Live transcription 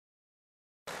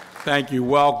Thank you.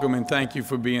 Welcome, and thank you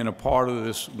for being a part of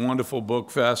this wonderful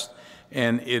book fest.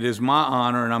 And it is my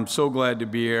honor, and I'm so glad to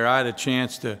be here. I had a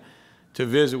chance to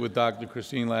visit with Dr.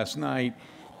 Christine last night,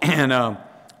 and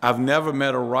I've never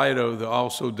met a writer that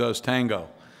also does tango.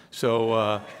 So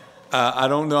I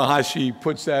don't know how she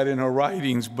puts that in her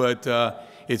writings, but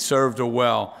it served her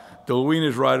well. The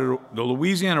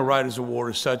Louisiana Writers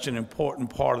Award is such an important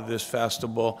part of this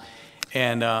festival.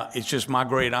 And it's just my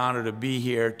great honor to be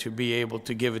here, to be able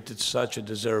to give it to such a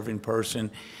deserving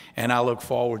person. And I look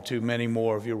forward to many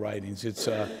more of your writings.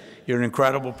 You're an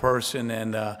incredible person,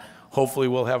 and hopefully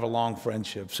we'll have a long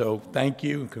friendship. So thank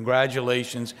you, and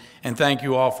congratulations, and thank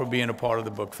you all for being a part of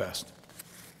the Book Fest.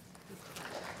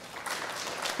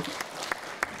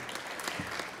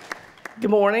 Good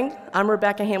morning. I'm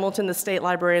Rebecca Hamilton, the State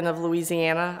Librarian of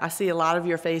Louisiana. I see a lot of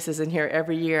your faces in here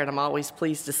every year, and I'm always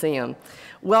pleased to see them.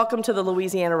 Welcome to the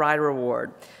Louisiana Writer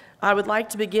Award. I would like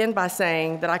to begin by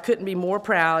saying that I couldn't be more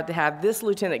proud to have this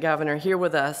Lieutenant Governor here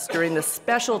with us during this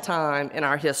special time in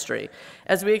our history,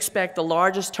 as we expect the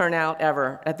largest turnout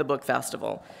ever at the Book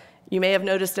Festival. You may have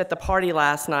noticed at the party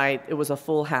last night, it was a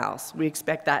full house. We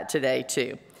expect that today,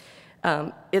 too.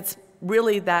 It's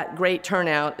really, that great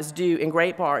turnout is due in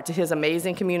great part to his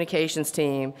amazing communications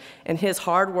team and his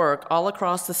hard work all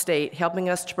across the state, helping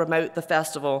us to promote the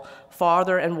festival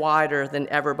farther and wider than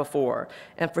ever before,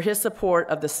 and for his support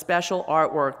of the special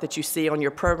artwork that you see on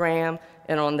your program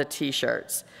and on the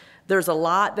t-shirts. There's a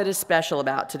lot that is special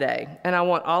about today, and I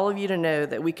want all of you to know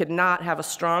that we could not have a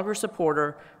stronger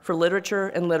supporter for literature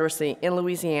and literacy in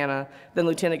Louisiana than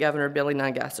Lieutenant Governor Billy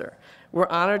Nungesser. We're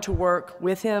honored to work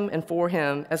with him and for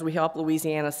him as we help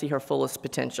Louisiana see her fullest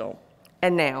potential.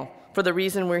 And now, for the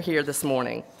reason we're here this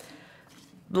morning.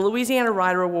 The Louisiana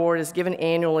Writer Award is given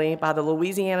annually by the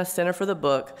Louisiana Center for the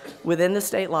Book within the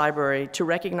State Library to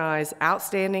recognize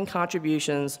outstanding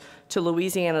contributions to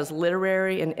Louisiana's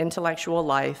literary and intellectual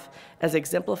life as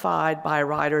exemplified by a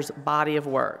writer's body of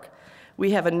work.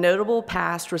 We have a notable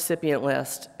past recipient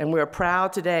list, and we are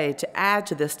proud today to add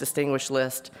to this distinguished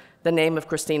list the name of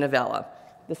Christina Vela,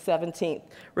 the 17th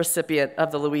recipient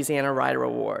of the Louisiana Writer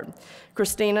Award.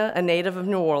 Christina, a native of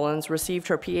New Orleans, received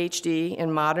her PhD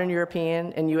in Modern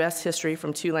European and U.S. History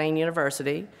from Tulane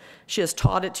University. She has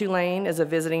taught at Tulane as a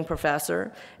visiting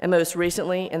professor, and most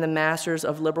recently in the Masters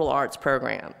of Liberal Arts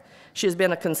program. She has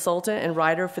been a consultant and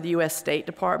writer for the U.S. State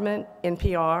Department,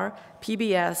 NPR,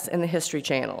 PBS, and the History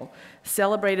Channel.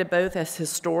 Celebrated both as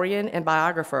historian and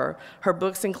biographer, her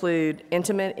books include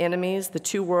Intimate Enemies, The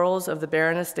Two Worlds of the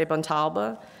Baroness de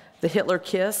Montalba, The Hitler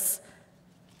Kiss,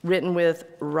 written with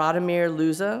Radomir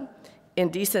Luza,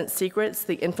 Indecent Secrets,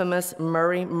 The Infamous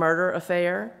Murray Murder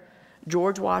Affair,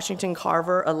 George Washington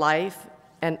Carver, A Life,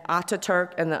 and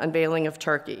Ataturk and the Unveiling of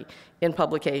Turkey in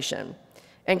publication.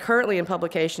 And currently in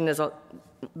publication is a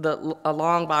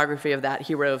long biography of that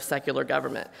hero of secular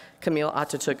government, Kemal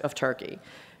Atatürk of Turkey.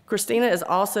 Christina is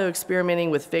also experimenting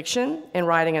with fiction and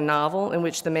writing a novel in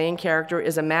which the main character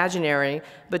is imaginary,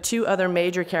 but two other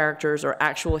major characters are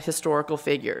actual historical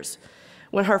figures.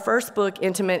 When her first book,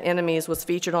 Intimate Enemies, was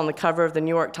featured on the cover of the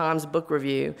New York Times Book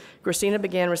Review, Christina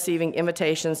began receiving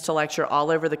invitations to lecture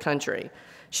all over the country.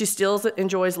 She still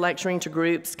enjoys lecturing to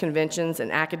groups, conventions,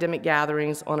 and academic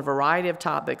gatherings on a variety of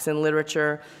topics in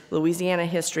literature, Louisiana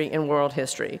history, and world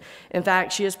history. In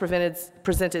fact, she has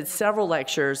presented several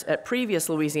lectures at previous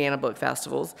Louisiana book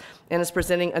festivals and is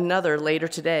presenting another later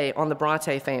today on the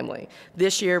Bronte family,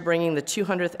 this year bringing the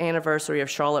 200th anniversary of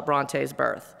Charlotte Bronte's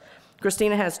birth.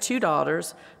 Christina has two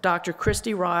daughters, Dr.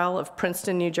 Christy Ryle of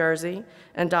Princeton, New Jersey,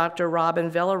 and Dr. Robin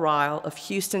Vela Ryle of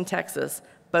Houston, Texas,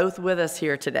 both with us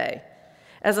here today.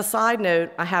 As a side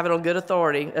note, I have it on good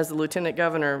authority, as the Lieutenant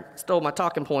Governor stole my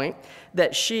talking point,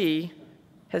 that she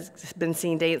has been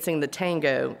seen dancing the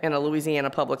tango in a Louisiana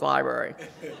public library.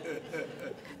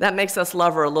 That makes us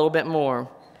love her a little bit more.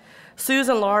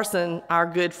 Susan Larson, our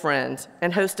good friend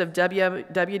and host of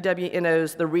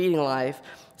WWNO's The Reading Life,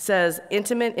 says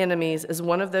Intimate Enemies is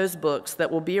one of those books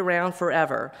that will be around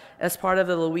forever as part of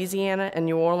the Louisiana and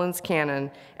New Orleans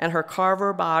canon, and her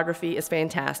Carver biography is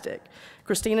fantastic.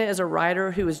 Christina is a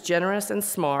writer who is generous and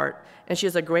smart, and she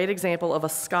is a great example of a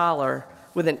scholar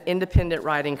with an independent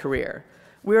writing career.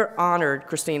 We're honored,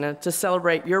 Christina, to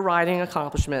celebrate your writing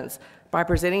accomplishments by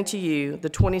presenting to you the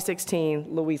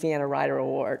 2016 Louisiana Writer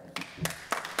Award.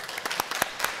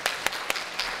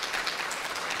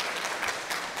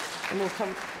 And let's come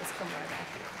right back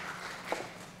here.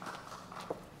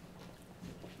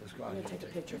 I'm going to take a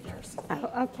picture first.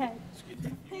 Oh, okay.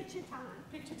 Picture time.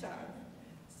 Picture time.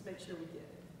 Let's make sure we get it.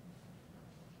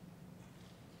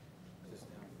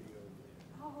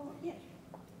 Oh, yeah.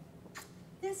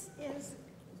 This is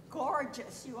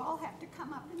gorgeous. You all have to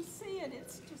come up and see it.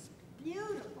 It's just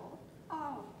beautiful.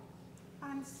 Oh,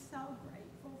 I'm so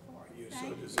grateful for it. You're Thank so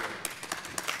you. deserving.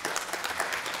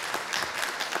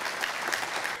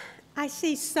 I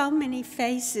see so many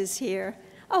faces here.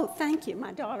 Oh, thank you.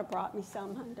 My daughter brought me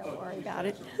some, hon. Don't worry about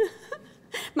it.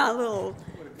 My little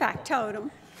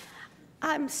factotum.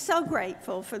 I'm so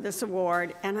grateful for this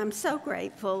award, and I'm so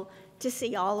grateful to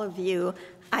see all of you.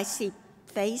 I see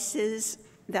faces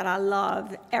that I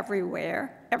love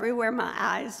everywhere. Everywhere my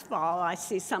eyes fall, I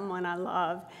see someone I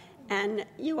love. And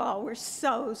you all were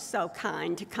so, so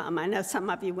kind to come. I know some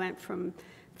of you went from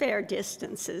fair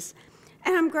distances.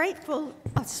 And I'm grateful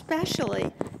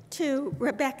especially to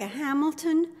Rebecca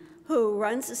Hamilton, who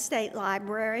runs the State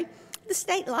Library. The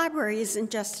State Library isn't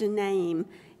just a name.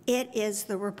 It is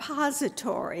the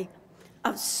repository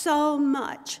of so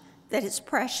much that is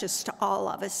precious to all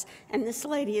of us. And this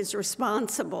lady is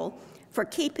responsible for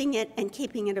keeping it and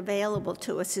keeping it available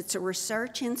to us. It's a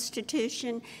research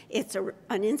institution. It's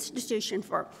an institution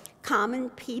for common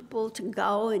people to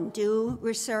go and do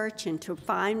research and to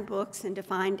find books and to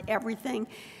find everything.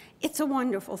 It's a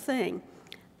wonderful thing.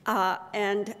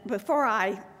 And before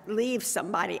I leave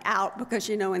somebody out, because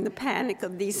you know in the panic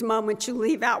of these moments you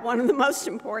leave out one of the most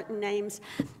important names,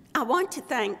 I want to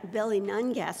thank Billy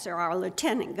Nungesser, our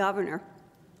Lieutenant Governor.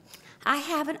 I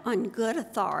have it on good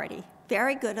authority,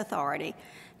 very good authority,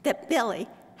 that Billy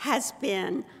has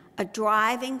been a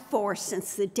driving force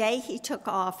since the day he took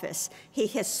office. He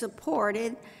has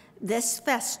supported this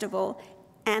festival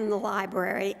and the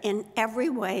library in every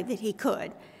way that he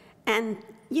could. And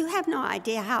you have no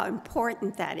idea how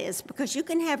important that is, because you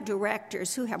can have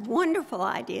directors who have wonderful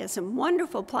ideas and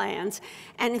wonderful plans,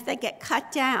 and if they get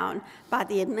cut down by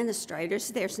the administrators,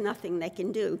 there's nothing they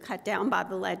can do. Cut down by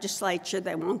the legislature,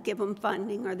 they won't give them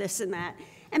funding or this and that.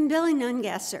 And Billy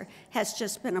Nungesser has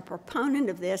just been a proponent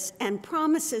of this and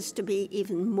promises to be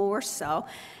even more so.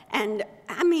 And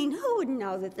I mean, who would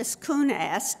know that this coon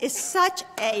ass is such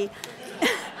a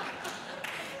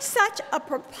such a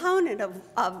proponent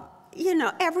of you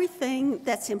know, everything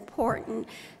that's important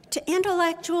to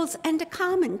intellectuals and to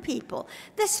common people.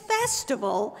 This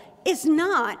festival is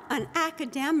not an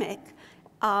academic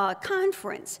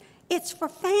conference. It's for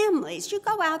families. You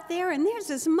go out there and there's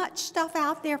as much stuff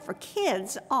out there for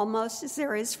kids almost as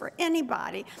there is for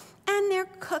anybody. And there are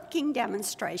cooking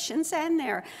demonstrations, and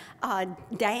there are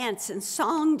dance and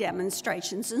song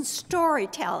demonstrations and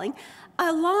storytelling,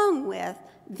 along with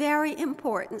very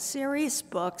important, serious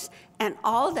books, and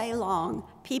all day long,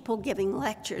 people giving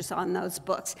lectures on those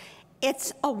books.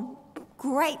 It's a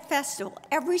great festival.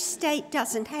 Every state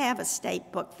doesn't have a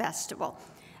state book festival,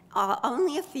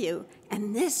 only a few,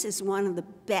 and this is one of the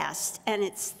best, and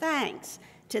it's thanks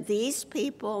to these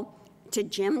people, to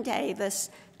Jim Davis,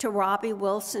 to Robbie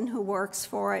Wilson, who works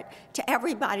for it, to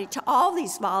everybody, to all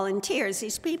these volunteers,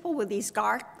 these people with these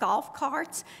golf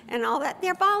carts and all that.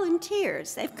 They're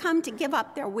volunteers. They've come to give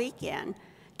up their weekend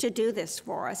to do this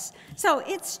for us. So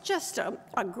it's just a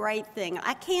great thing.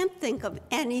 I can't think of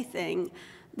anything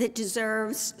that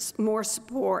deserves more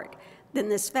support than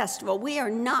this festival. We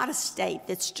are not a state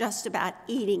that's just about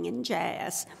eating and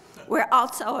jazz. We're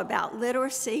also about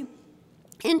literacy,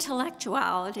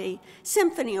 intellectuality,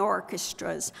 symphony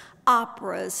orchestras,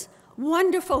 operas,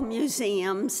 wonderful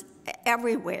museums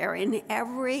everywhere. In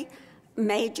every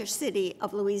major city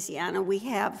of Louisiana, we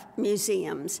have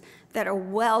museums that are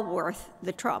well worth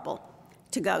the trouble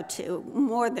to go to,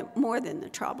 more than the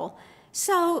trouble.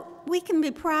 So we can be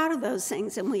proud of those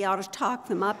things, and we ought to talk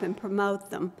them up and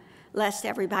promote them, lest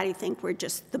everybody think we're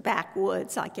just the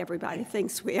backwoods like everybody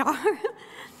thinks we are.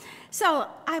 So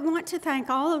I want to thank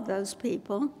all of those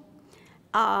people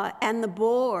and the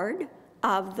board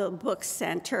of the Book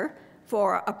Center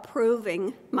for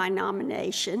approving my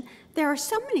nomination. There are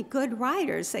so many good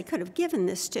writers they could have given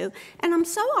this to, and I'm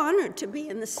so honored to be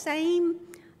in the same,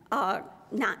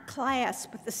 not class,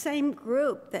 but the same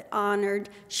group that honored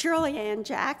Shirley Ann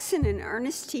Jackson and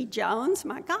Ernest T. Jones.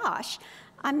 My gosh,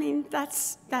 I mean,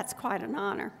 that's quite an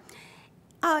honor.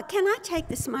 Can I take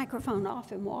this microphone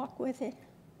off and walk with it?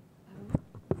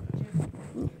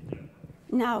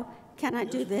 No, can I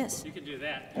do this? You can do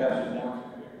that.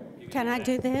 Can I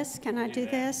do this? Can I do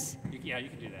this? Yeah, you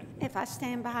can do that. If I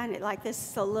stand behind it like this,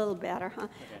 it's a little better, huh?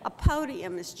 A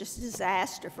podium is just a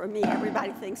disaster for me.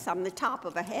 Everybody thinks I'm the top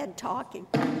of a head talking.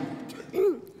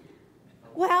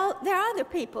 Well, there are other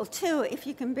people, too, if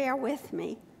you can bear with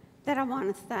me, that I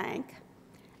want to thank.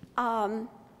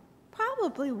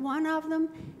 Probably one of them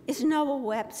is Noah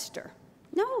Webster.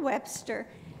 Noah Webster,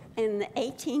 in the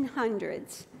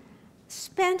 1800s,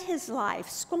 spent his life,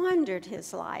 squandered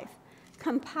his life,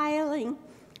 compiling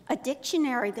a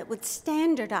dictionary that would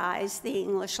standardize the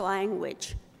English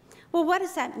language. Well, what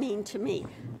does that mean to me?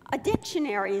 A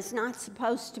dictionary is not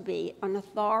supposed to be an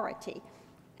authority.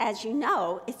 As you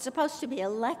know, it's supposed to be a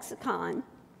lexicon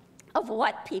of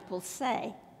what people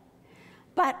say.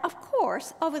 But of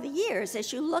course, over the years,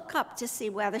 as you look up to see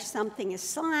whether something is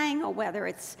slang or whether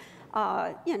it's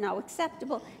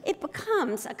acceptable, it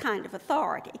becomes a kind of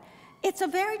authority. It's a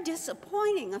very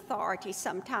disappointing authority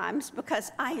sometimes,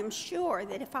 because I am sure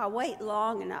that if I wait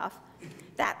long enough,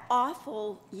 that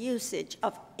awful usage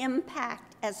of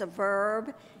impact as a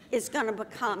verb is going to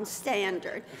become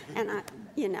standard. And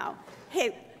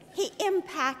he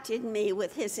impacted me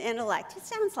with his intellect. It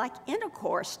sounds like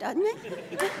intercourse, doesn't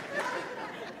it?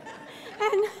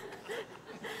 And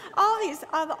all these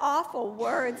other awful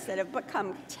words that have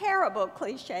become terrible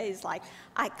cliches like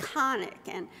iconic.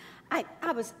 And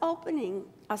I was opening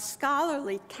a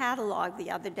scholarly catalog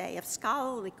the other day of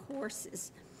scholarly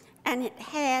courses, and it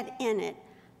had in it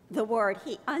the word,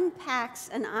 he unpacks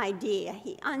an idea,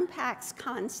 he unpacks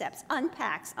concepts,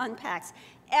 unpacks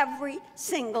every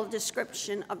single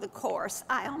description of the course.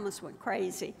 I almost went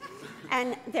crazy.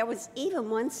 And there was even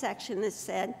one section that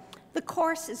said, the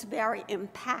course is very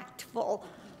impactful.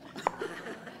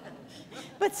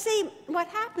 But see, what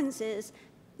happens is,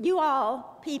 you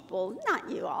all, people, not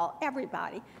you all,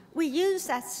 everybody, we use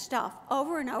that stuff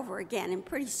over and over again, and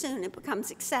pretty soon it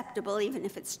becomes acceptable, even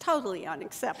if it's totally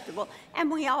unacceptable. And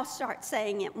we all start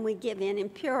saying it, and we give in,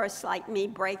 and purists like me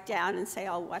break down and say,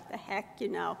 oh, what the heck,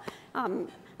 I'm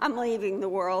leaving the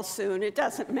world soon, it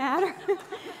doesn't matter.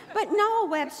 But Noah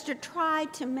Webster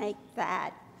tried to make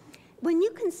that. When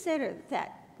you consider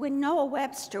that when Noah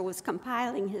Webster was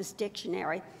compiling his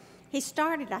dictionary, he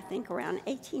started, I think, around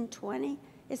 1820.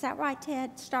 Is that right,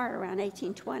 Ted? Started around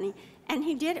 1820. And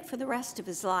he did it for the rest of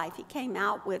his life. He came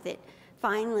out with it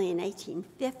finally in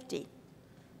 1850.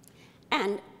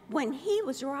 And when he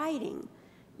was writing,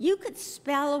 you could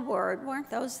spell a word, weren't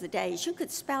those the days? You could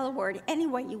spell a word any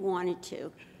way you wanted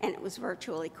to, and it was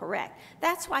virtually correct.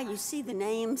 That's why you see the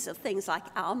names of things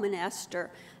like Almanester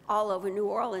all over New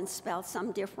Orleans spelled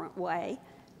some different way,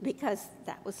 because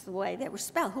that was the way they were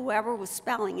spelled. Whoever was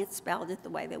spelling it spelled it the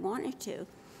way they wanted to.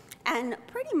 And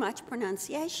pretty much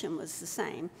pronunciation was the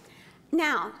same.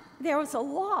 Now, there was a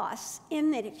loss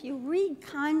in that if you read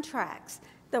contracts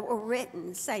that were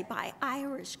written, say, by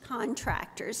Irish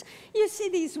contractors, you see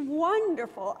these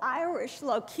wonderful Irish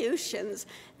locutions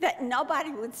that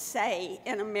nobody would say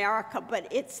in America, but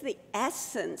it's the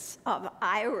essence of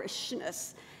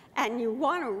Irishness. And you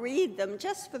want to read them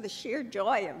just for the sheer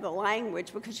joy of the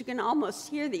language, because you can almost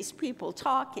hear these people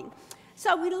talking.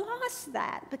 So we lost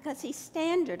that because he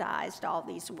standardized all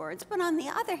these words. But on the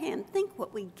other hand, think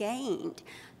what we gained.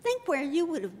 Think where you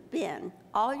would have been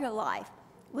all your life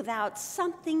without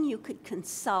something you could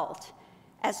consult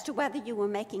as to whether you were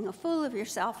making a fool of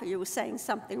yourself or you were saying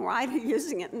something right or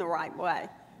using it in the right way.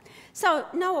 So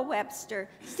Noah Webster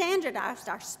standardized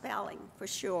our spelling, for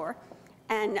sure,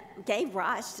 and gave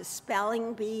rise to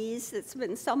spelling bees. It's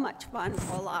been so much fun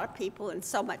for a lot of people and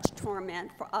so much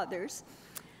torment for others.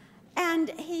 And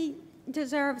he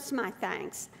deserves my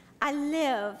thanks. I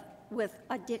live with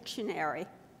a dictionary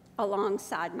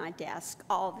alongside my desk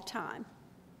all the time.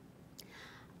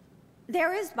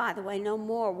 There is, by the way, no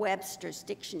more Webster's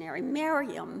dictionary.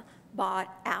 Merriam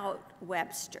bought out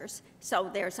Webster's, so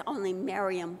there's only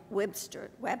Merriam-Webster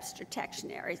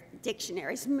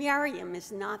dictionaries. Merriam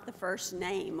is not the first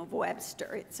name of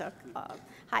Webster. It's a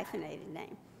hyphenated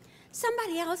name.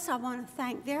 Somebody else I want to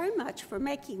thank very much for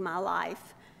making my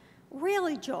life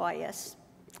really joyous,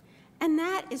 and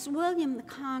that is William the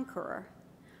Conqueror,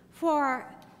 for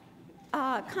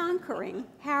conquering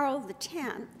Harold X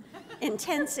in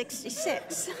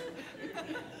 1066.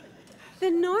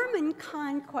 The Norman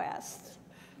conquests,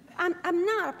 I'm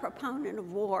not a proponent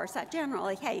of wars. I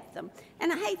generally hate them.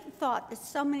 And I hate the thought that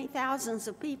so many thousands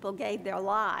of people gave their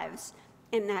lives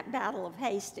in that Battle of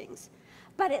Hastings.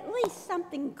 But at least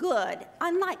something good,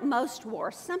 unlike most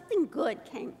wars, something good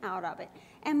came out of it.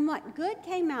 And what good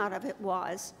came out of it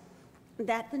was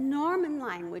that the Norman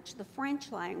language, the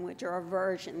French language, or a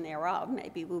version thereof,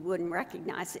 maybe we wouldn't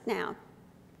recognize it now,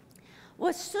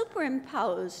 was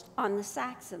superimposed on the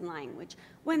Saxon language.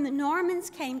 When the Normans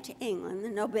came to England, the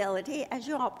nobility, as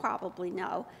you all probably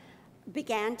know,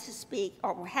 began to speak,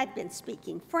 or had been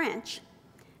speaking French,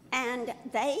 and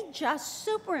they just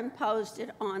superimposed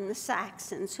it on the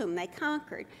Saxons whom they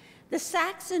conquered. The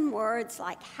Saxon words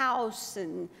like house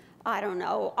and, I don't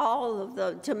know, all of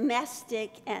the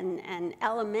domestic and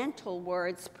elemental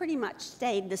words pretty much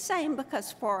stayed the same,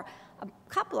 because for a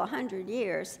couple of hundred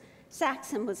years,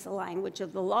 Saxon was the language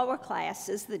of the lower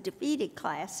classes, the defeated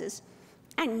classes,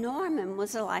 and Norman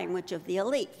was the language of the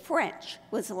elite. French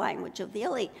was the language of the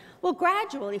elite. Well,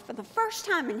 gradually, for the first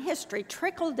time in history,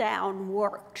 trickle-down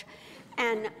worked.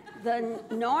 And the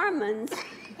Normans,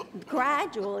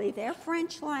 gradually, their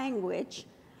French language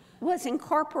was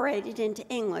incorporated into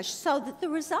English, so that the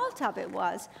result of it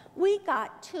was we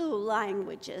got two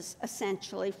languages,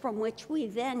 essentially, from which we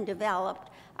then developed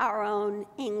our own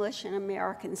English and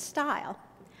American style.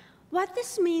 What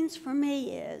this means for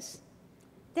me is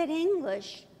that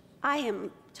English, I am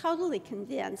totally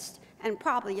convinced, and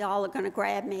probably y'all are going to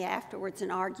grab me afterwards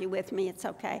and argue with me, it's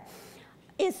okay,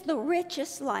 is the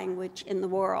richest language in the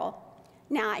world.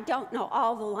 Now, I don't know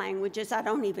all the languages, I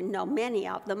don't even know many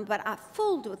of them, but I've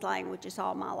fooled with languages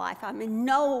all my life. I'm in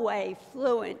no way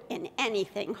fluent in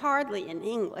anything, hardly in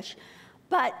English.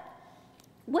 But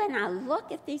when I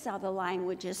look at these other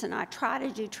languages and I try to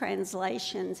do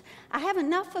translations, I have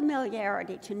enough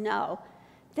familiarity to know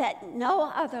that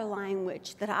no other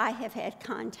language that I have had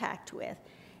contact with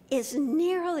is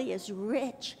nearly as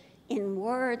rich in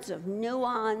words of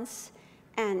nuance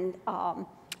and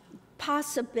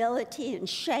possibility and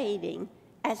shading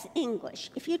as English.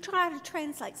 If you try to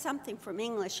translate something from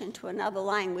English into another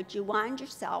language, you wind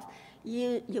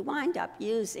up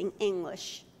using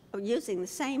English, or using the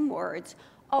same words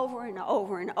over and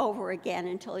over and over again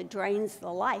until it drains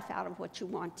the life out of what you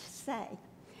want to say.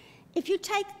 If you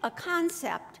take a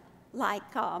concept like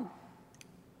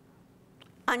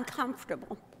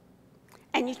uncomfortable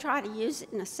and you try to use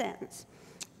it in a sentence,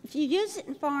 if you use it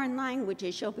in foreign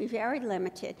languages, you'll be very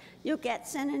limited. You'll get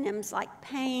synonyms like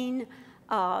pain,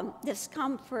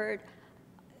 discomfort,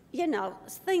 you know,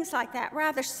 things like that,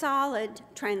 rather solid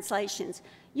translations.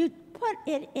 You put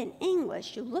it in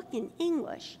English, you look in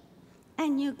English,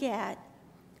 and you get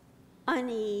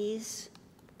unease,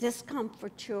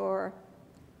 discomfiture,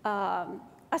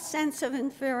 a sense of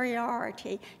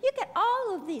inferiority. You get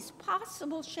all of these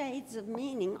possible shades of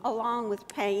meaning along with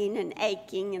pain and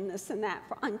aching and this and that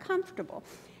for uncomfortable.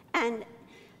 And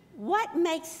what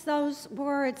makes those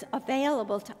words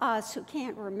available to us who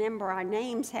can't remember our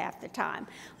names half the time?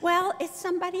 Well, it's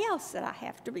somebody else that I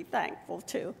have to be thankful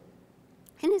to.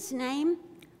 And his name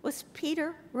was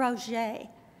Peter Roget.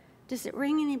 Does it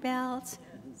ring any bells?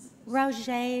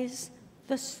 Roget's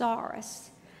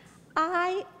Thesaurus.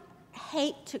 I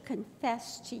hate to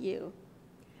confess to you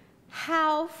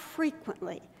how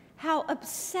frequently, how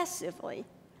obsessively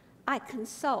I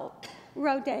consult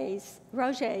Roget's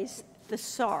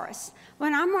Thesaurus.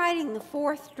 When I'm writing the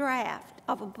fourth draft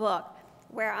of a book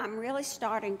where I'm really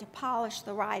starting to polish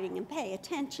the writing and pay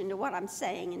attention to what I'm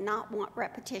saying and not want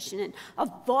repetition and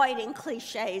avoiding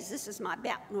cliches, this is my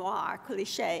bête noire,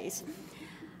 cliches,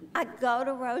 I go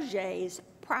to Roget's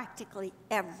practically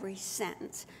every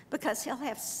sentence because he'll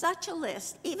have such a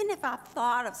list. Even if I've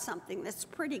thought of something that's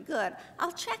pretty good,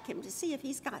 I'll check him to see if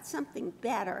he's got something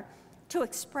better to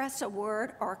express a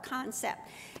word or a concept.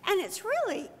 And it's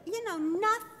really, you know,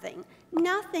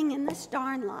 nothing in this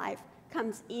darn life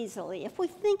comes easily. If we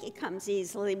think it comes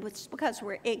easily, it's because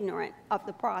we're ignorant of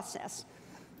the process.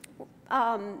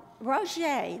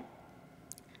 Roget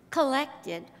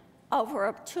collected over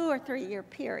a 2 or 3 year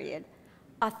period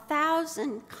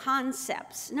 1,000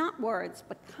 concepts, not words,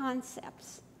 but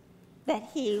concepts that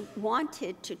he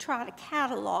wanted to try to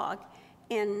catalog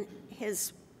in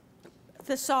his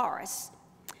thesaurus.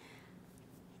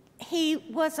 He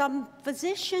was a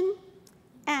physician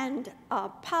and a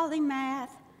polymath,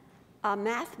 a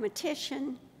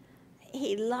mathematician.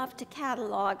 He loved to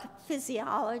catalog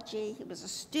physiology. He was a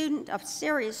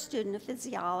serious student of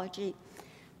physiology,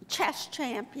 chess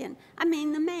champion. I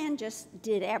mean, the man just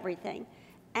did everything.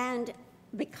 And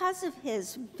because of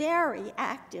his very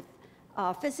active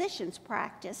physician's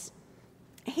practice,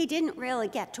 he didn't really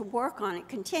get to work on it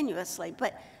continuously.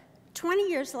 But 20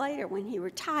 years later, when he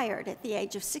retired at the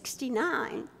age of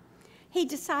 69, he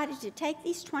decided to take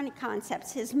these 20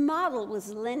 concepts. His model was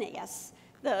Linnaeus,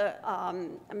 the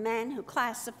man who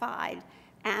classified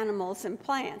animals and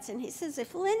plants. And he says,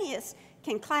 if Linnaeus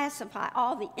can classify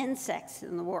all the insects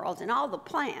in the world and all the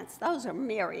plants, those are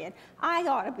myriad, I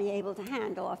ought to be able to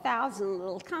handle 1,000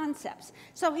 little concepts.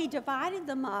 So he divided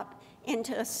them up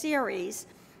into a series,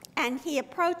 and he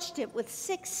approached it with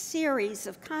 6 series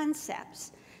of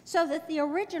concepts, so that the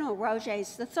original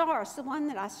Roget's Thesaurus, the one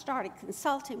that I started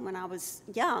consulting when I was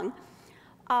young,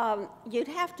 you'd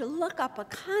have to look up a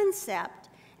concept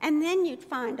and then you'd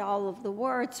find all of the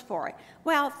words for it.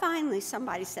 Well, finally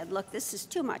somebody said, look, this is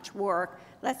too much work.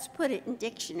 Let's put it in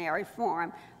dictionary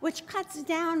form, which cuts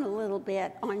down a little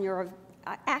bit on your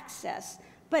access,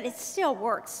 but it still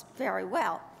works very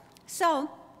well.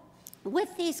 So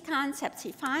with these concepts,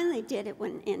 he finally did it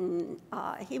when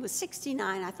he was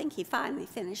 69. I think he finally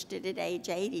finished it at age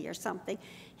 80 or something.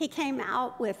 He came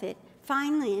out with it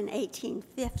finally in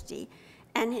 1850,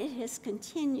 and it has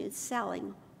continued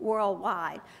selling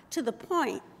worldwide to the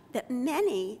point that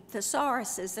many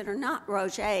thesauruses that are not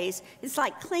Roget's, it's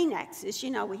like Kleenexes. You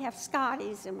know, we have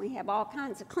Scotties and we have all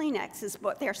kinds of Kleenexes,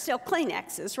 but they're still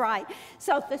Kleenexes, right?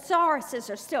 So thesauruses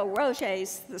are still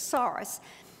Roget's thesaurus.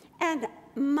 And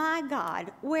my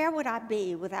God, where would I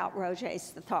be without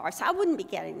Roget's thesaurus? I wouldn't be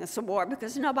getting this award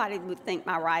because nobody would think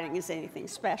my writing is anything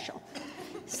special.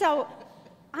 So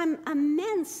I'm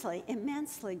immensely,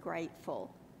 immensely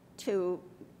grateful to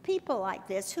people like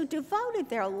this who devoted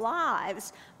their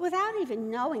lives without even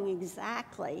knowing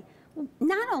exactly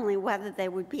not only whether they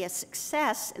would be a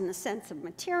success in the sense of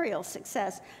material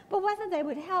success, but whether they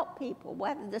would help people,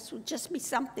 whether this would just be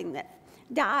something that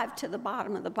dived to the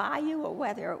bottom of the bayou or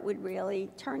whether it would really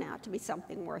turn out to be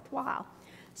something worthwhile.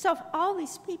 So for all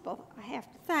these people I have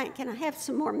to thank, and I have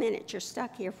some more miniatures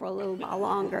stuck here for a little while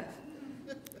longer.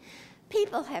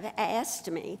 People have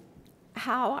asked me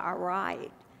how I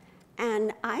write.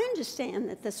 And I understand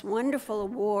that this wonderful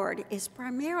award is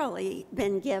primarily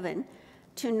been given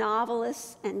to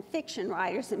novelists and fiction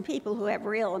writers and people who have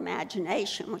real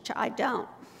imagination, which I don't.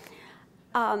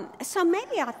 So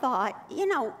maybe I thought, you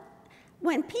know,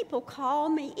 when people call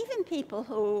me, even people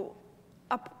who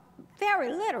are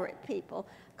very literate people,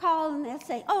 call and they'll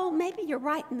say, oh, maybe you're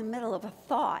right in the middle of a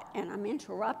thought and I'm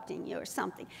interrupting you or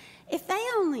something. If they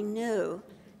only knew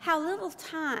how little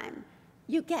time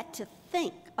you get to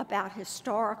think about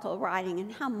historical writing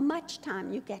and how much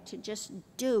time you get to just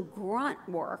do grunt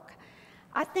work,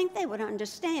 I think they would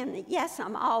understand that, yes,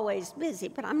 I'm always busy,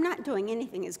 but I'm not doing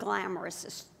anything as glamorous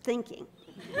as thinking.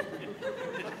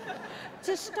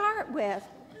 To start with,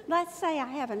 let's say I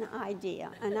have an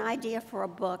idea for a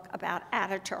book about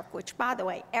Ataturk, which, by the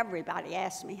way, everybody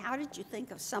asks me, how did you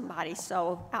think of somebody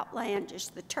so outlandish,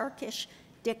 the Turkish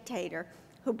dictator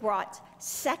who brought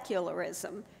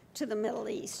secularism to the Middle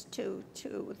East, to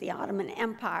the Ottoman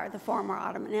Empire, the former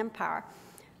Ottoman Empire.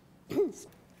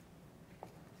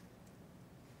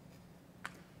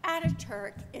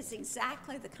 Ataturk is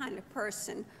exactly the kind of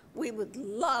person we would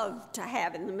love to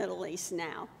have in the Middle East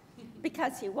now,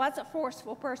 because he was a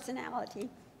forceful personality.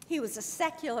 He was a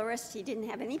secularist. He didn't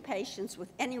have any patience with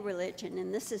any religion,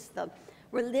 and this is the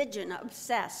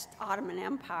religion-obsessed Ottoman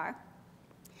Empire.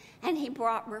 And he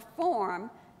brought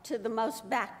reform to the most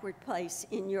backward place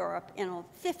in Europe in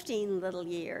 15 little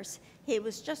years. He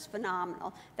was just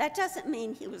phenomenal. That doesn't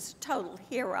mean he was a total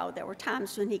hero. There were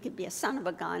times when he could be a son of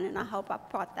a gun, and I hope I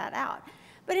brought that out.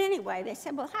 But anyway, they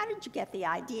said, well, how did you get the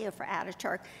idea for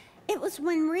Ataturk? It was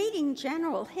when reading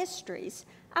general histories,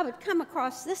 I would come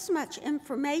across this much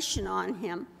information on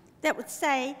him that would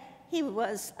say he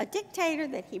was a dictator,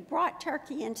 that he brought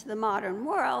Turkey into the modern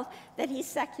world, that he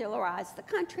secularized the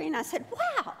country. And I said,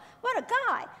 wow, what a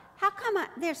guy. How come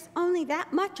there's only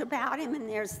that much about him and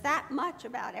there's that much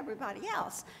about everybody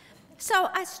else? So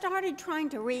I started trying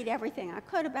to read everything I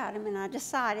could about him, and I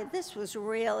decided this was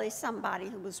really somebody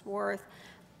who was worth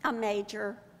a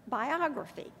major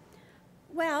biography.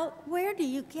 Well, where do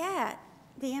you get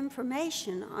the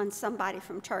information on somebody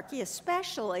from Turkey,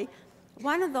 especially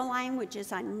one of the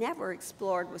languages I never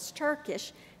explored was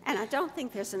Turkish, and I don't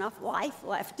think there's enough life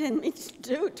left in me to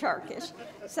do Turkish.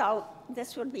 So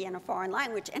this would be in a foreign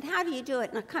language. And how do you do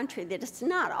it in a country that is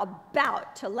not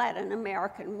about to let an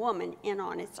American woman in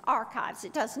on its archives?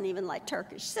 It doesn't even let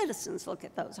Turkish citizens look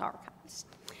at those archives.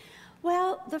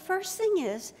 Well, the first thing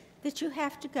is that you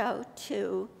have to go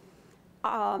to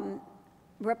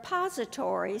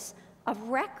repositories of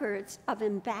records of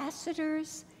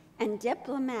ambassadors and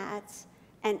diplomats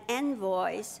and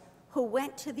envoys who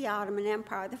went to the Ottoman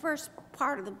Empire. The first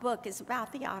part of the book is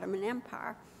about the Ottoman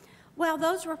Empire. Well,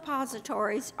 those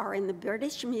repositories are in the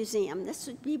British Museum. This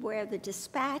would be where the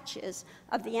dispatches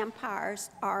of the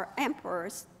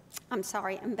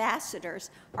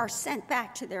ambassadors are sent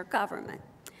back to their government.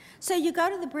 So you go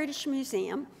to the British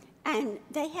Museum, and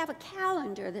they have a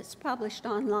calendar that's published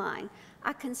online.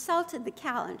 I consulted the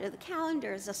calendar. The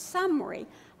calendar is a summary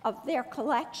of their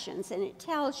collections, and it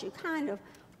tells you kind of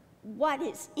what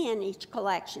is in each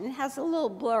collection. It has a little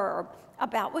blurb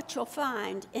about what you'll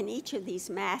find in each of these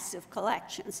massive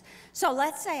collections. So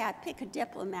let's say I pick a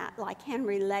diplomat like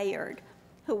Henry Layard,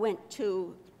 who went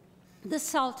to the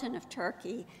Sultan of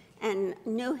Turkey and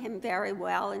knew him very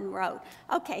well and wrote,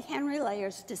 okay, Henry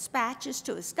Layard's dispatches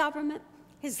to his government,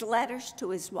 his letters to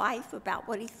his wife about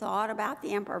what he thought about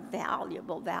the emperor,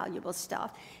 valuable, valuable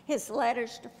stuff. His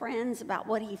letters to friends about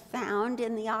what he found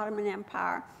in the Ottoman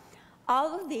Empire.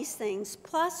 All of these things,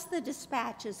 plus the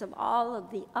dispatches of all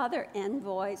of the other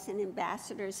envoys and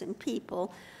ambassadors and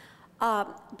people,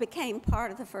 became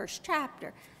part of the first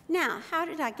chapter. Now, how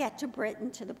did I get to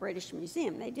Britain, to the British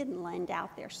Museum? They didn't lend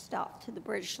out their stuff to the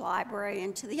British Library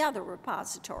and to the other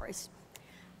repositories.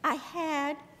 I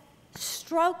had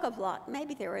stroke of luck.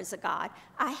 Maybe there is a God.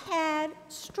 I had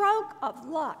stroke of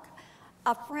luck.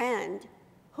 A friend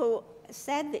who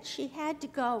said that she had to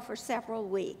go for several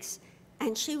weeks,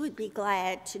 and she would be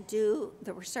glad to do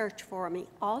the research for me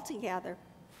altogether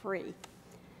free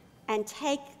and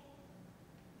take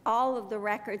all of the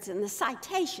records and the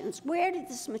citations. Where did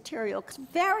this material come?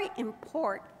 It's very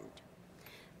important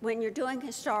when you're doing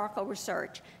historical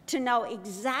research to know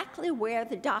exactly where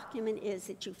the document is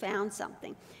that you found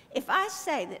something. If I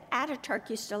say that Ataturk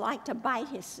used to like to bite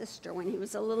his sister when he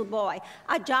was a little boy,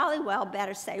 I jolly well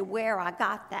better say where I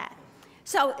got that.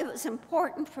 So it was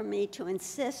important for me to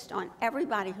insist on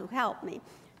everybody who helped me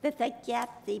that they get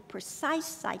the precise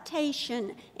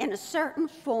citation in a certain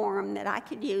form that I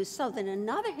could use so that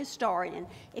another historian,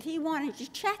 if he wanted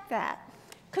to check that,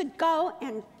 could go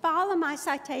and follow my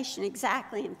citation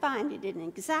exactly and find it in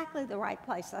exactly the right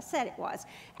place I said it was.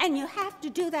 And you have to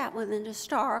do that with an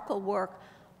historical work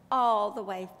all the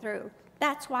way through.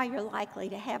 That's why you're likely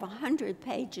to have 100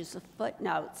 pages of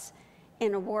footnotes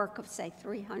in a work of, say,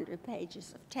 300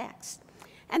 pages of text.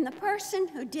 And the person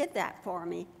who did that for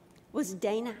me was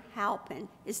Dana Halpin.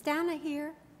 Is Dana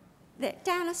here?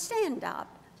 Dana, stand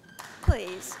up,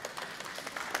 please.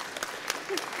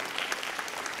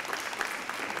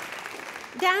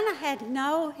 Dana had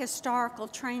no historical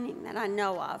training that I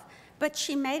know of, but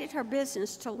she made it her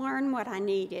business to learn what I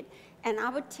needed. And I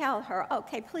would tell her,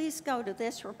 okay, please go to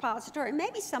this repository,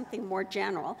 maybe something more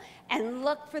general, and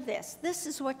look for this. This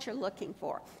is what you're looking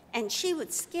for. And she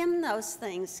would skim those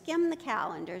things, skim the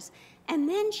calendars, and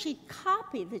then she'd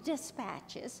copy the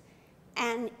dispatches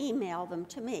and email them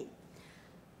to me.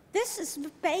 This is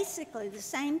basically the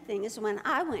same thing as when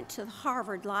I went to the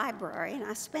Harvard Library, and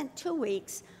I spent 2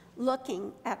 weeks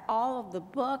looking at all of the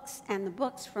books and the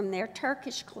books from their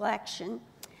Turkish collection.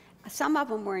 Some of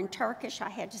them were in Turkish. I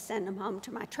had to send them home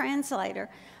to my translator.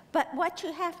 But what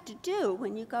you have to do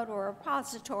when you go to a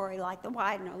repository like the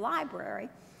Widener Library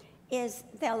is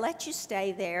they'll let you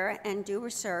stay there and do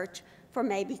research for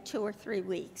maybe 2 or 3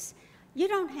 weeks. You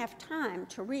don't have time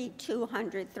to read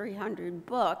 200, 300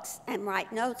 books and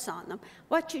write notes on them.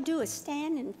 What you do is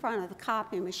stand in front of the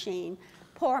copy machine,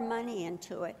 pour money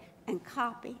into it, and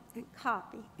copy and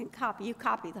copy and copy. You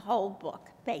copy the whole book,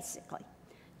 basically.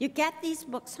 You get these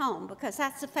books home because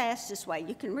that's the fastest way.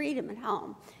 You can read them at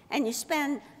home. And you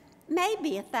spend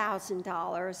maybe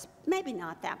 $1,000, maybe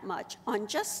not that much, on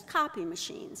just copy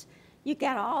machines. You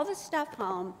get all the stuff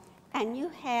home, and you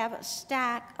have a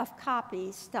stack of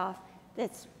copy stuff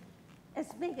that's as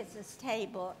big as this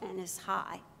table and as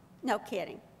high. No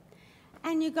kidding.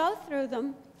 And you go through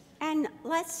them, and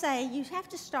let's say you have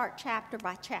to start chapter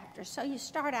by chapter. So you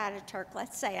start Ataturk.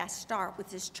 Let's say I start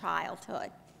with his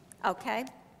childhood, okay?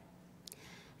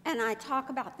 And I talk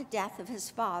about the death of his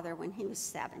father when he was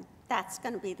 7. That's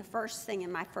going to be the first thing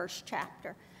in my first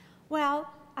chapter. Well,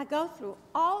 I go through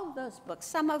all of those books.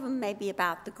 Some of them may be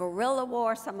about the guerrilla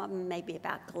war, some of them may be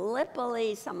about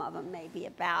Gallipoli, some of them may be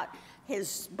about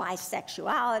his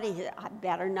bisexuality. I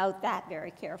better note that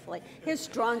very carefully. His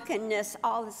drunkenness,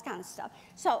 all this kind of stuff.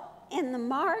 So in the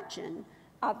margin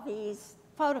of these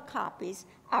photocopies,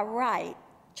 I write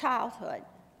childhood,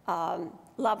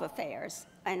 love affairs,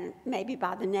 and maybe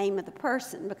by the name of the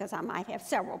person, because I might have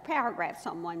several paragraphs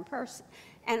on one person,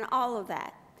 and all of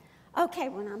that. Okay,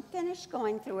 when I'm finished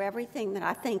going through everything that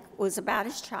I think was about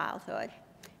his childhood,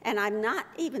 and I'm not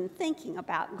even thinking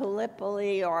about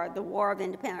Gallipoli or the War of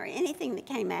Independence or anything that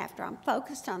came after, I'm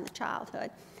focused on the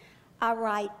childhood, I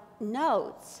write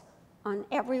notes on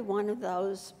every one of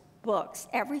those books.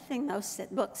 Everything those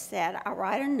books said, I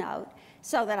write a note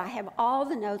so that I have all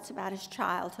the notes about his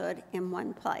childhood in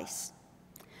one place.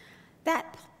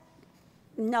 That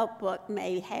notebook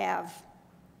may have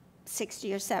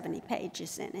 60 or 70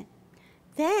 pages in it.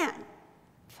 Then,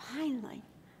 finally,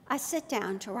 I sit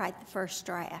down to write the first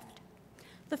draft.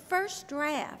 The first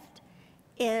draft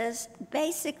is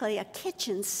basically a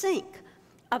kitchen sink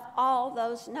of all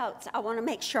those notes. I want to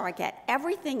make sure I get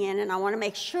everything in, and I want to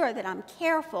make sure that I'm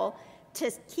careful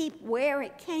to keep where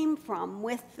it came from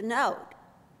with the note.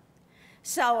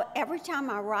 So every time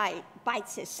I write,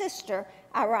 bites his sister,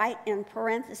 I write in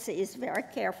parentheses very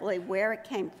carefully where it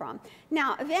came from.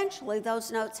 Now, eventually,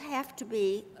 those notes have to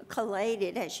be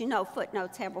collated. As you know,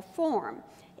 footnotes have a form.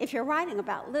 If you're writing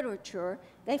about literature,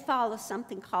 they follow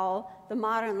something called the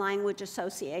Modern Language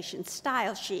Association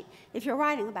style sheet. If you're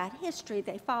writing about history,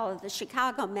 they follow the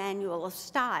Chicago Manual of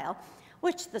Style,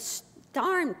 which the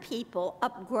darn people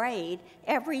upgrade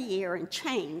every year and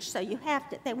change. So you have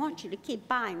to, they want you to keep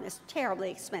buying this terribly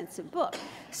expensive book.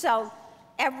 So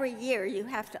every year you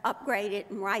have to upgrade it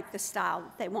and write the style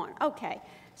that they want. Okay,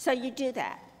 so you do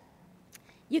that.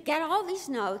 You get all these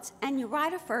notes and you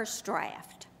write a first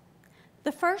draft.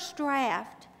 The first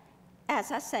draft,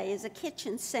 as I say, is a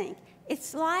kitchen sink.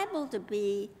 It's liable to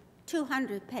be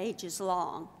 200 pages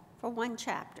long for one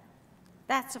chapter.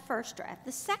 That's the first draft.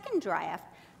 The second draft,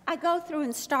 I go through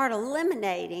and start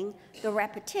eliminating the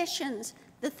repetitions,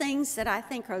 the things that I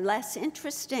think are less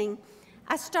interesting.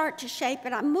 I start to shape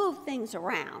it. I move things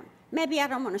around. Maybe I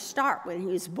don't want to start when he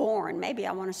was born. Maybe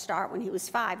I want to start when he was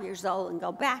 5 years old and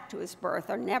go back to his birth,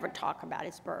 or never talk about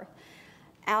his birth.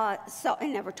 And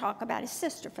never talk about his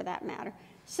sister, for that matter.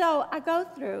 So I go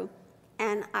through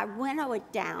and I winnow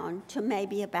it down to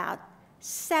maybe about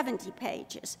 70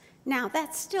 pages. Now,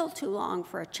 that's still too long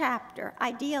for a chapter.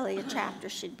 Ideally, a chapter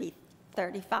should be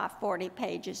 35, 40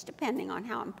 pages, depending on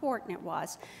how important it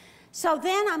was. So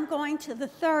then I'm going to the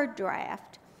third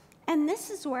draft, and this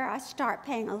is where I start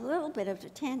paying a little bit of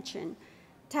attention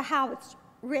to how it's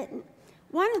written.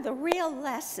 One of the real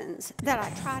lessons that I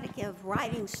try to give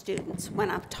writing students when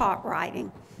I've taught writing,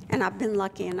 and I've been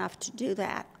lucky enough to do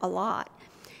that a lot,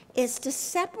 is to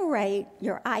separate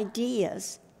your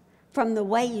ideas from the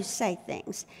way you say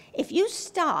things. If you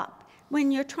stop when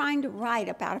you're trying to write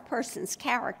about a person's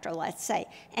character, let's say,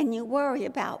 and you worry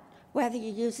about whether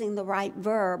you're using the right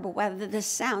verb or whether this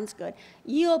sounds good,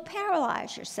 you'll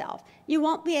paralyze yourself. You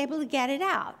won't be able to get it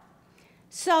out.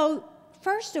 So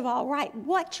first of all, write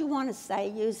what you want to say.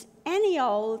 Use any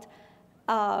old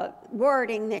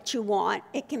wording that you want.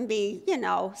 It can be, you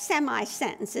know,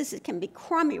 semi-sentences. It can be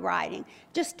crummy writing.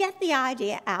 Just get the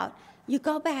idea out. You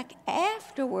go back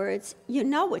afterwards, you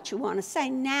know what you want to say.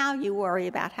 Now you worry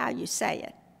about how you say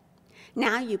it.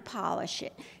 Now you polish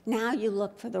it. Now you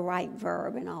look for the right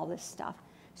verb and all this stuff.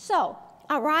 So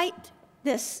I write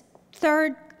this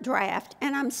third draft,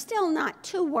 and I'm still not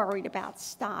too worried about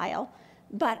style,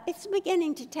 but it's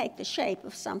beginning to take the shape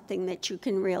of something that you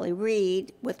can really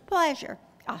read with pleasure,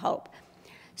 I hope.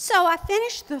 So I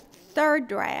finished the third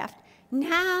draft.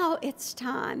 Now it's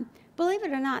time. Believe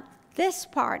it or not, this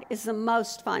part is the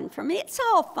most fun for me. It's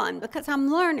all fun because I'm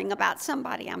learning about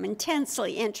somebody I'm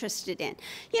intensely interested in.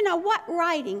 You know, what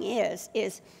writing is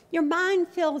your mind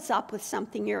fills up with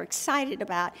something you're excited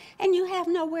about, and you have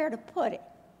nowhere to put it.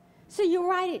 So you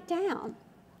write it down.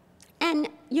 And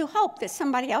you hope that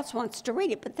somebody else wants to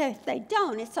read it, but if they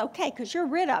don't, it's okay because you're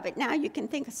rid of it. Now you can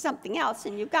think of something else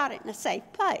and you've got it in a safe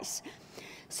place.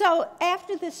 So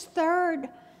after this third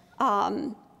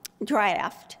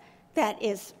draft that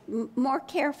is more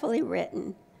carefully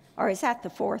written, or is that the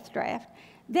fourth draft,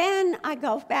 then I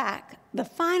go back the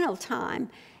final time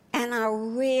and I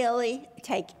really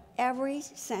take every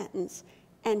sentence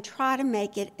and try to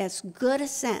make it as good a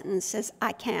sentence as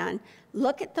I can.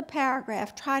 Look at the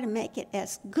paragraph, try to make it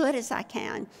as good as I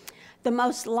can. The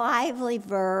most lively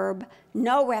verb,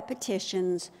 no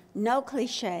repetitions, no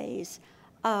cliches,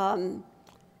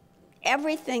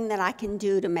 everything that I can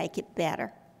do to make it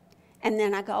better. And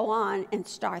then I go on and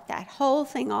start that whole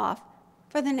thing off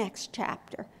for the next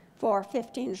chapter, for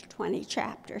 15 to 20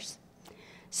 chapters.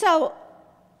 So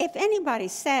if anybody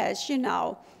says, you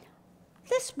know,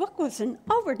 this book was an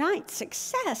overnight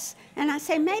success, and I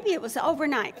say, maybe it was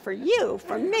overnight for you.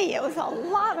 For me, it was a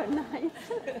lot of nights.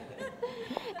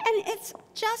 And it's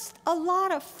just a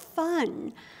lot of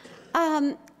fun.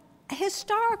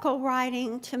 Historical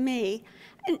writing, to me,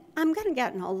 and I'm going to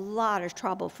get in a lot of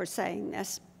trouble for saying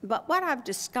this, but what I've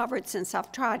discovered since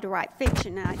I've tried to write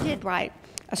fiction, and I did write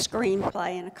a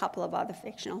screenplay and a couple of other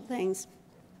fictional things,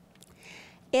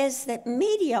 is that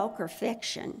mediocre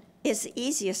fiction is the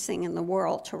easiest thing in the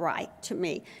world to write, to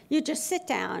me. You just sit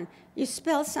down, you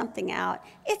spell something out,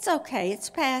 it's okay, it's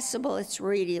passable, it's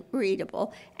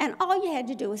readable, and all you had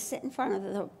to do was sit in front of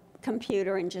the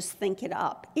computer and just think it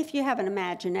up, if you have an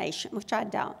imagination, which I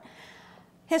don't.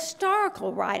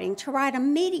 Historical writing, to write a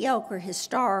mediocre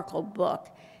historical book,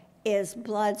 is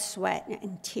blood, sweat,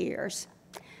 and tears.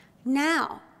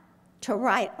 Now, to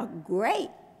write a great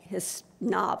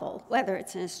novel, whether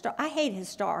it's I hate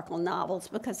historical novels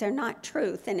because they're not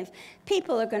truth, and if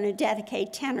people are going to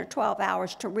dedicate 10 or 12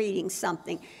 hours to reading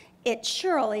something, it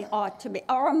surely ought to be,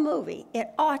 or a movie, it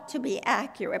ought to be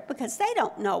accurate because they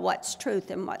don't know what's truth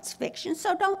and what's fiction,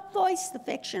 so don't voice the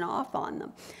fiction off on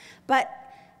them. But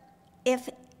if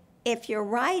if you're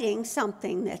writing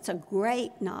something that's a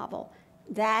great novel,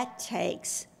 that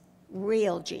takes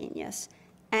real genius.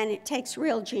 And it takes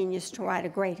real genius to write a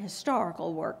great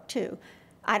historical work, too.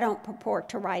 I don't purport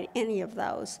to write any of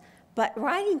those. But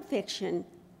writing fiction,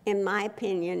 in my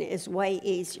opinion, is way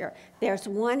easier. There's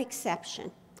one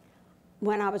exception.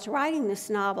 When I was writing this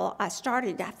novel, I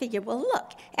figured, well,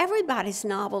 look, everybody's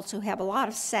novels who have a lot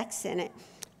of sex in it,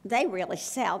 they really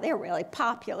sell. They're really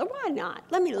popular. Why not?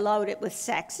 Let me load it with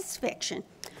sex. It's fiction.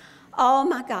 Oh,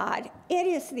 my God. It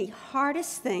is the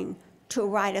hardest thing to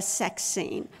write a sex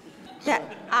scene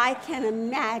that I can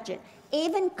imagine.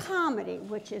 Even comedy,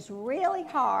 which is really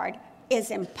hard, is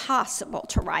impossible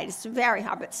to write. It's very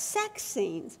hard. But sex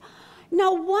scenes,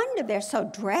 no wonder they're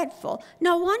so dreadful.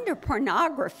 No wonder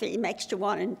pornography makes you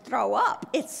want to throw up.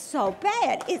 It's so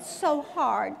bad. It's so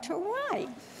hard to write.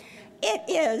 It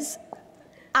is,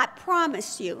 I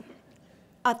promise you,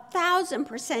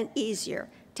 1,000% easier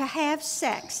to have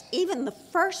sex, even the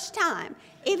first time,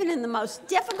 even in the most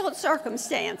difficult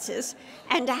circumstances,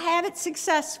 and to have it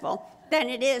successful than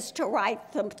it is to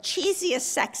write the cheesiest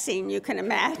sex scene you can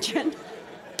imagine.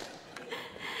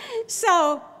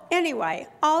 So anyway,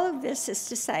 all of this is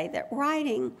to say that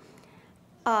writing,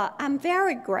 I'm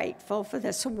very grateful for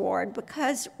this award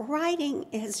because writing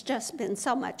has just been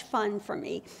so much fun for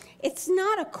me. It's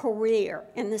not a career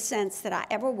in the sense that I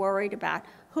ever worried about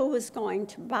who was going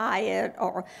to buy it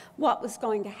or what was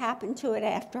going to happen to it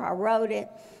after I wrote it.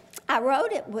 I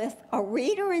wrote it with a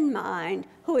reader in mind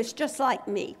who is just like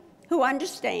me, who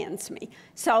understands me.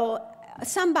 So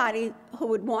somebody who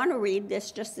would want to read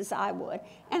this just as I would.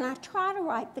 And I try to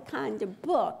write the kind of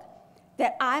book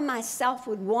that I myself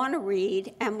would want to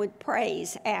read and would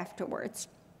praise afterwards.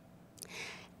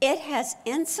 It has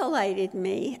insulated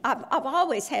me. I've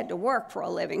always had to work for a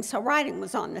living, so writing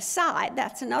was on the side.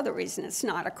 That's another reason it's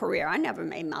not a career. I never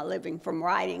made my living from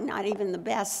writing, not even the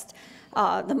best,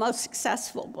 the most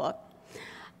successful book.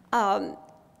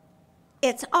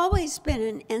 It's always been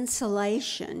an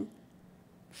insulation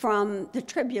from the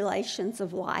tribulations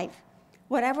of life.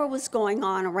 Whatever was going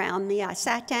on around me, I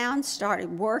sat down,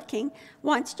 started working.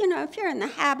 Once, you know, if you're in the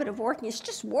habit of working, it's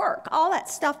just work. All that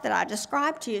stuff that I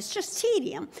described to you is just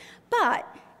tedium. But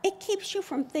it keeps you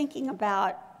from thinking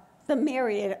about the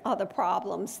myriad other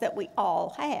problems that we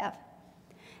all have.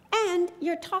 And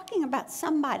you're talking about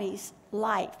somebody's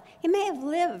life. He may have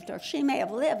lived, or she may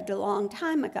have lived a long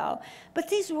time ago, but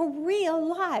these were real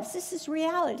lives. This is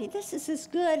reality. This is as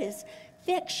good as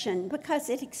fiction because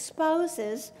it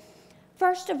exposes,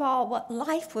 first of all, what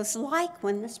life was like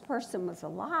when this person was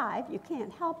alive. You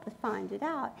can't help but find it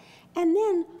out. And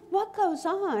then what goes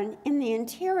on in the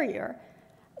interior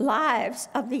lives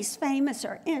of these famous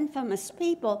or infamous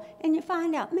people, and you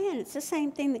find out, man, it's the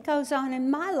same thing that goes on in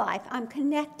my life. I'm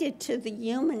connected to the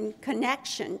human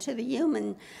connection, to the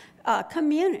human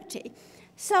community.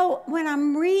 So when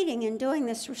I'm reading and doing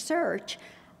this research,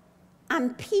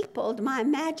 I'm peopled, my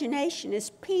imagination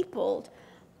is peopled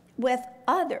with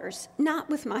others, not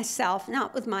with myself,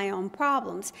 not with my own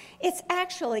problems. It's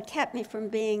actually kept me from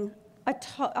being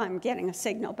I'm getting a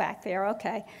signal back there,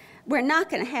 okay. We're not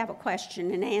going to have a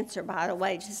question and answer, by the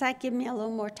way. Does that give me a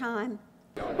little more time?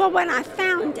 Well, when I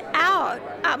found out,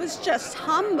 I was just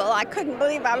humble. I couldn't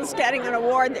believe I was getting an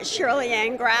award that Shirley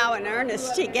Ann Grau and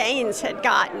Ernest T. Gaines had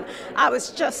gotten. I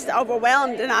was just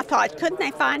overwhelmed, and I thought, couldn't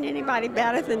they find anybody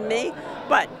better than me?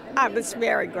 But I was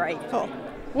very grateful.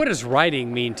 What does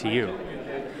writing mean to you?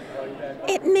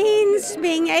 It means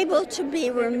being able to be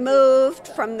removed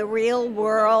from the real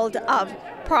world of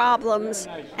problems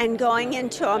and going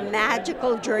into a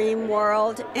magical dream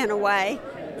world in a way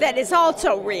that is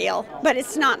also real, but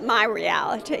it's not my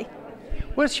reality.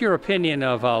 What's your opinion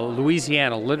of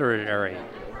Louisiana literary?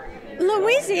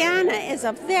 Louisiana is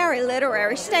a very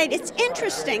literary state. It's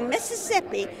interesting.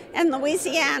 Mississippi and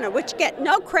Louisiana, which get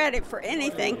no credit for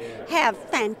anything, have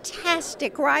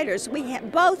fantastic writers.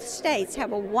 Both states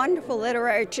have a wonderful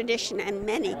literary tradition and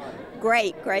many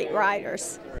great, great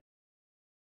writers.